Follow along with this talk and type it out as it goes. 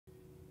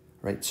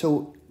right?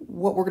 So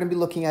what we're going to be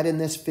looking at in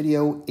this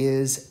video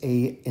is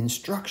a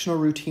instructional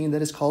routine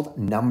that is called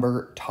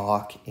Number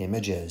Talk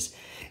Images.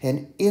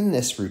 And in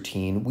this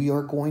routine, we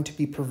are going to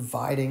be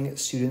providing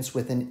students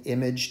with an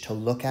image to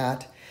look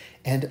at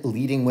and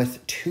leading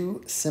with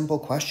two simple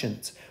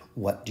questions.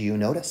 What do you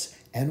notice?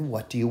 And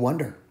what do you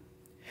wonder?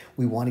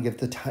 We want to give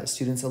the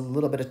students a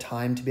little bit of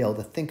time to be able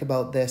to think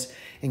about this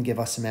and give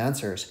us some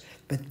answers.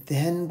 But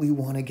then we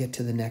want to get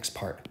to the next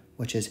part,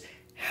 which is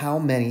how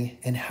many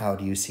and how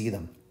do you see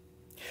them?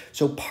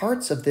 So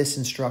parts of this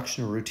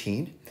instructional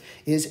routine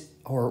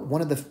or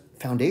one of the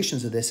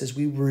foundations of this is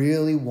we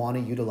really want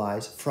to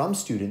utilize from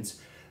students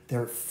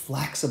their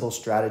flexible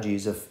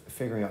strategies of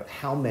figuring out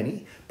how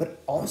many,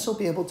 but also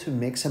be able to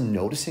make some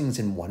noticings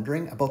and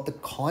wondering about the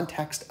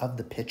context of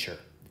the picture.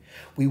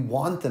 We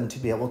want them to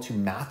be able to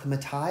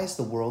mathematize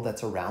the world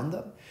that's around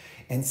them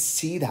and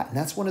see that. And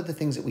that's one of the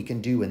things that we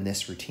can do in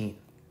this routine.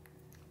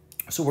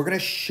 So we're going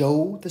to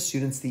show the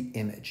students the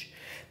image.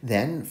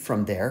 Then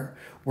from there,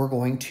 we're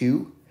going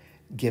to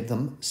give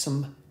them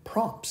some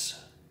prompts,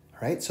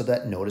 right? So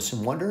that notice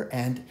and wonder.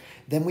 And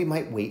then we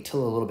might wait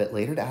till a little bit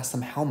later to ask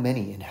them how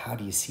many and how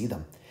do you see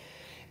them?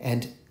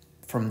 And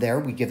from there,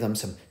 we give them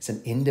some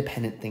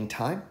independent think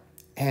time.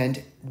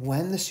 And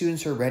when the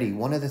students are ready,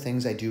 one of the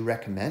things I do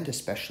recommend,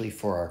 especially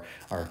for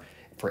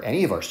for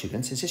any of our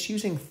students, is just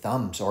using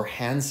thumbs or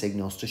hand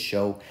signals to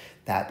show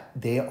that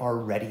they are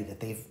ready, that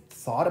they've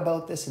thought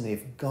about this and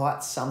they've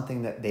got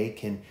something that they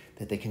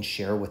can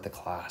share with the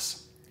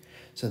class.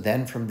 So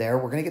then from there,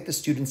 we're going to get the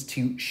students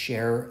to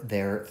share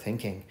their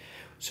thinking.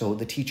 So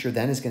the teacher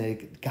then is going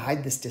to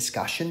guide this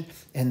discussion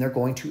and they're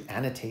going to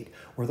annotate,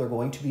 or they're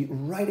going to be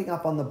writing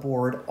up on the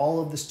board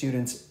all of the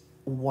students'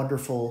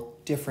 wonderful,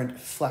 different,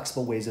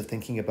 flexible ways of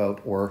thinking about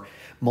or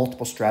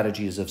multiple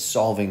strategies of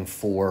solving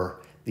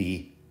for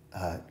the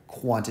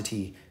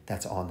quantity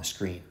that's on the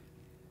screen.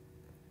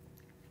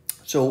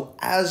 So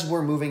as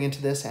we're moving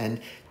into this and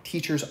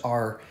teachers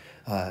are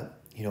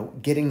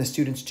getting the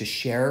students to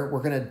share,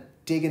 we're going to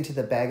dig into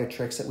the bag of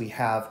tricks that we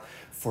have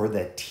for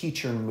the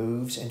teacher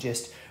moves and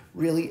just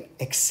really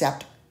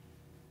accept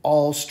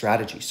all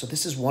strategies. So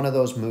this is one of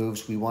those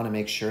moves. We want to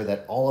make sure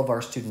that all of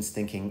our students'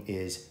 thinking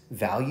is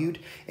valued.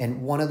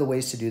 And one of the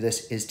ways to do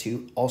this is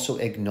to also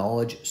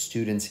acknowledge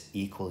students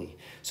equally.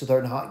 So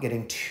they're not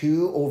getting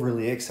too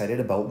overly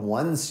excited about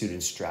one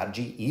student's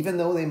strategy, even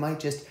though they might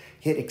just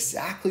hit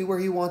exactly where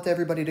you want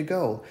everybody to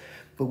go.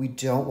 But we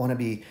don't want to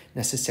be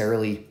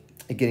necessarily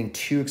getting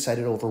too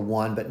excited over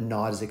one, but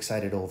not as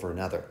excited over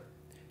another.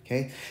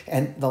 Okay.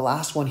 And the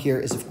last one here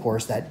is, of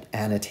course, that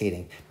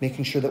annotating,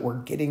 making sure that we're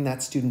getting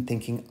that student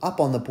thinking up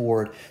on the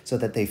board so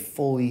that they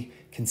fully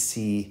can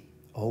see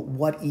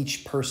what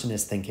each person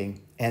is thinking,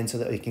 and so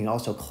that we can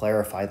also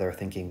clarify their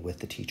thinking with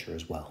the teacher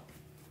as well.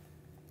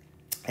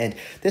 And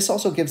this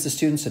also gives the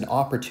students an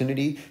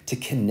opportunity to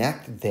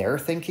connect their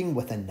thinking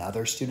with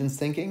another student's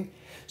thinking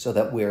so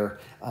that we're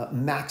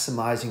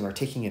maximizing or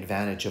taking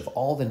advantage of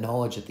all the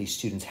knowledge that these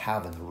students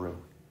have in the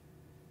room.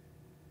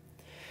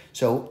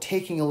 So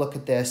taking a look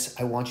at this,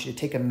 I want you to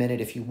take a minute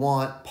if you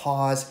want,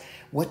 pause.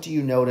 What do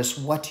you notice?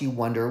 What do you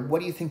wonder? What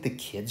do you think the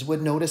kids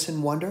would notice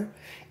and wonder?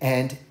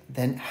 And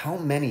then how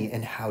many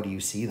and how do you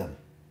see them?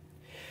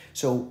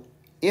 So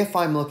if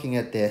I'm looking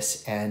at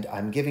this and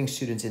I'm giving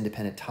students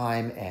independent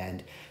time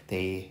and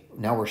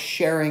now we're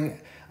sharing,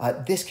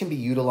 this can be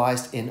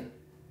utilized in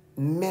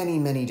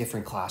many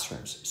different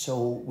classrooms.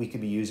 So we could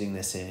be using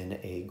this in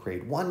a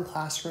grade 1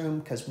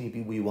 classroom because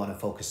maybe we want to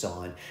focus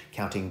on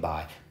counting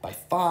by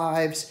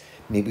fives.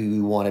 Maybe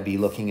we want to be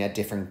looking at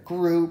different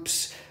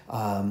groups,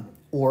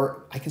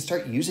 or I can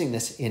start using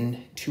this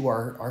into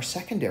our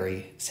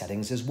secondary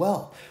settings as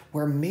well,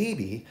 where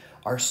maybe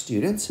our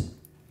students,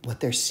 what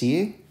they're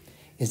seeing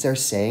is they're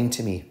saying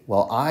to me,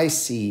 well, I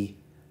see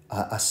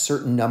a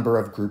certain number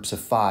of groups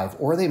of 5,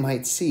 or they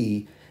might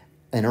see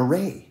an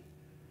array.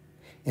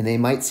 And they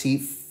might see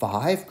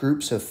 5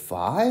 groups of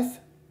 5,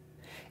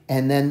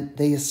 and then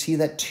they see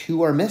that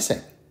 2 are missing.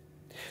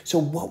 So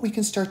what we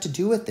can start to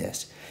do with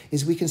this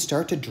is we can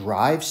start to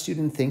drive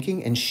student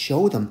thinking and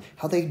show them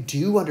how they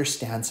do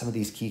understand some of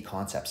these key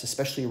concepts,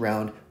 especially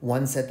around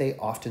ones that they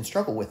often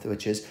struggle with,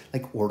 which is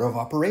like order of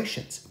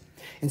operations.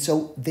 And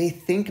so they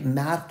think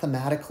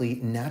mathematically,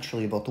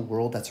 naturally about the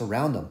world that's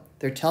around them.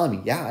 They're telling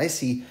me, yeah, I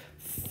see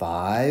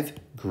 5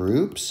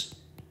 groups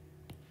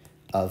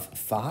of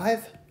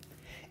 5,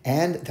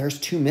 and there's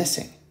 2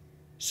 missing.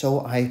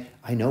 So I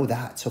know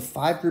that. So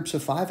 5 groups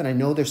of 5, and I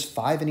know there's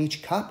 5 in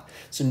each cup.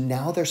 So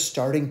now they're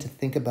starting to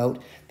think about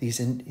these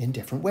in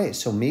different ways.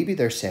 So maybe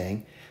they're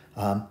saying,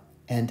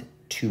 and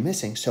 2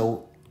 missing.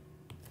 So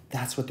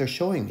that's what they're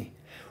showing me.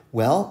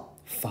 Well,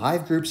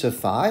 5 groups of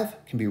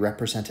 5 can be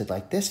represented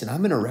like this, and I'm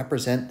going to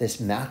represent this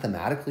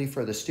mathematically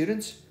for the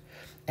students,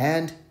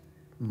 and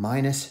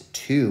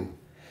 -2.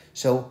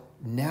 So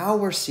now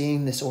we're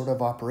seeing this order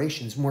of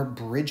operations, and we're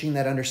bridging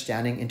that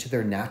understanding into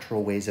their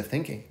natural ways of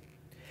thinking.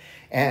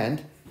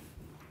 And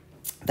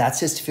that's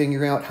just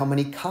figuring out how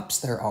many cups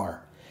there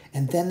are.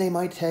 And then they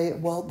might say,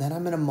 well, then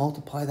I'm going to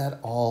multiply that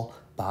all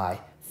by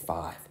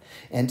 5.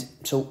 And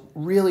so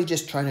really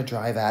just trying to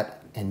drive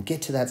at and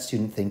get to that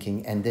student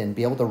thinking and then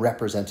be able to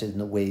represent it in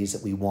the ways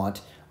that we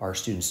want our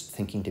students'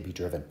 thinking to be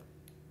driven.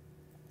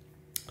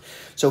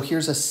 So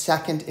here's a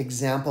second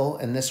example,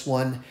 and this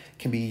one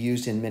can be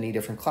used in many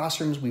different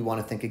classrooms. We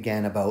want to think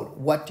again about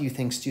what do you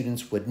think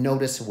students would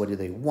notice, what do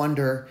they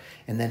wonder,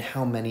 and then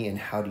how many and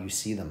how do you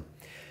see them?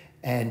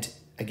 And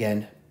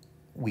again,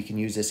 we can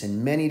use this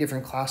in many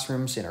different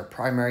classrooms, in our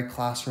primary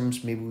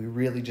classrooms. Maybe we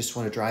really just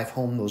want to drive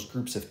home those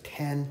groups of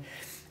 10.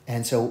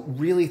 And so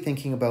really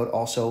thinking about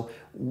also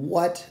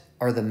what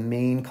are the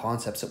main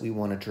concepts that we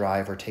want to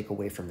drive or take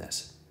away from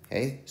this.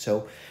 Okay,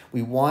 so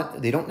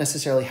they don't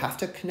necessarily have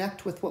to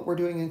connect with what we're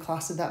doing in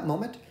class at that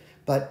moment,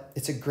 but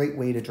it's a great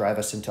way to drive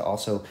us into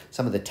also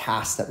some of the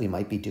tasks that we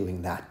might be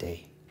doing that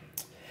day.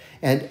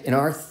 And in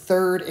our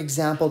third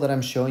example that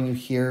I'm showing you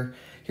here,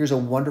 here's a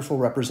wonderful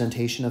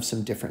representation of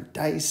some different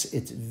dice.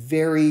 It's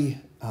very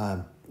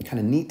kind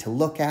of neat to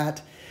look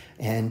at,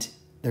 and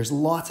there's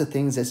lots of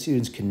things that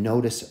students can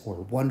notice or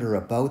wonder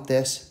about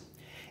this.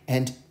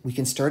 And we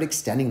can start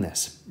extending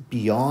this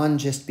beyond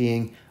just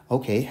being,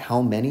 okay,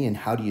 how many and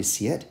how do you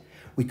see it?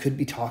 We could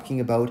be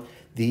talking about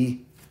the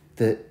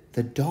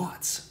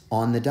dots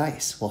on the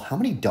dice. Well, how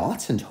many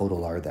dots in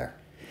total are there?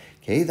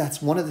 Okay,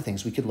 that's one of the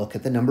things. We could look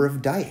at the number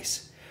of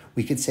dice.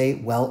 We could say,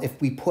 well,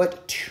 if we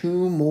put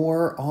 2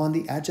 more on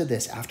the edge of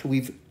this after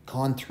we've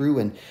gone through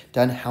and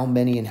done how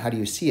many and how do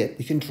you see it,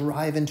 we can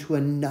drive into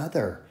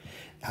another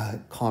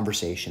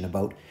conversation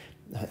about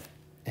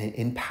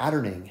in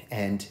patterning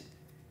and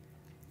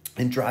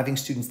driving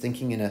students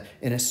thinking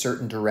in a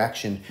certain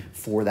direction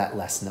for that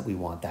lesson that we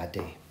want that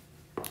day.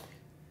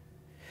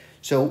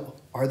 So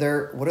what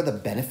are the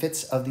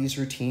benefits of these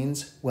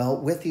routines? Well,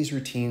 with these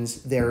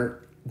routines,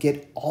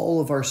 get all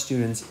of our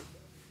students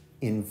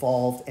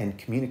involved and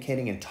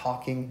communicating and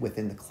talking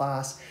within the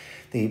class.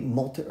 They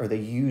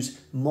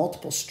use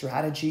multiple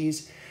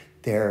strategies.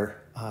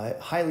 They're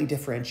highly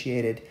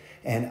differentiated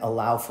and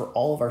allow for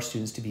all of our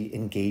students to be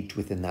engaged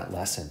within that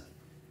lesson.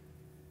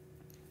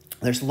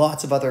 There's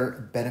lots of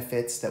other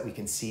benefits that we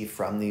can see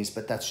from these,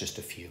 but that's just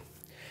a few.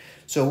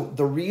 So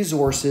the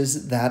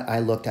resources that I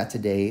looked at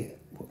today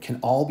can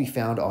all be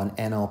found on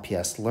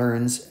NLPS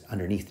Learns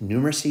underneath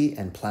Numeracy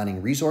and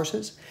Planning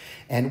Resources.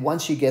 And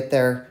once you get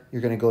there,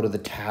 you're going to go to the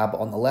tab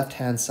on the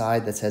left-hand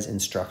side that says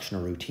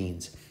Instructional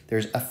Routines.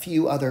 There's a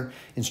few other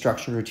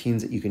instructional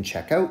routines that you can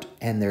check out,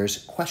 and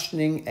there's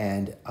questioning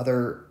and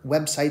other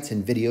websites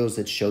and videos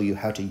that show you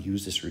how to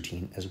use this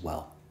routine as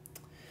well.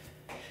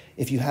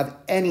 If you have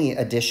any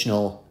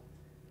additional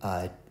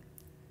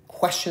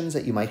questions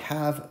that you might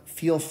have,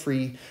 feel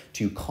free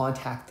to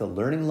contact the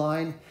Learning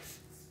Line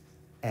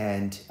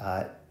and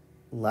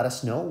let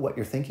us know what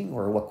you're thinking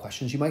or what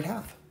questions you might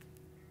have.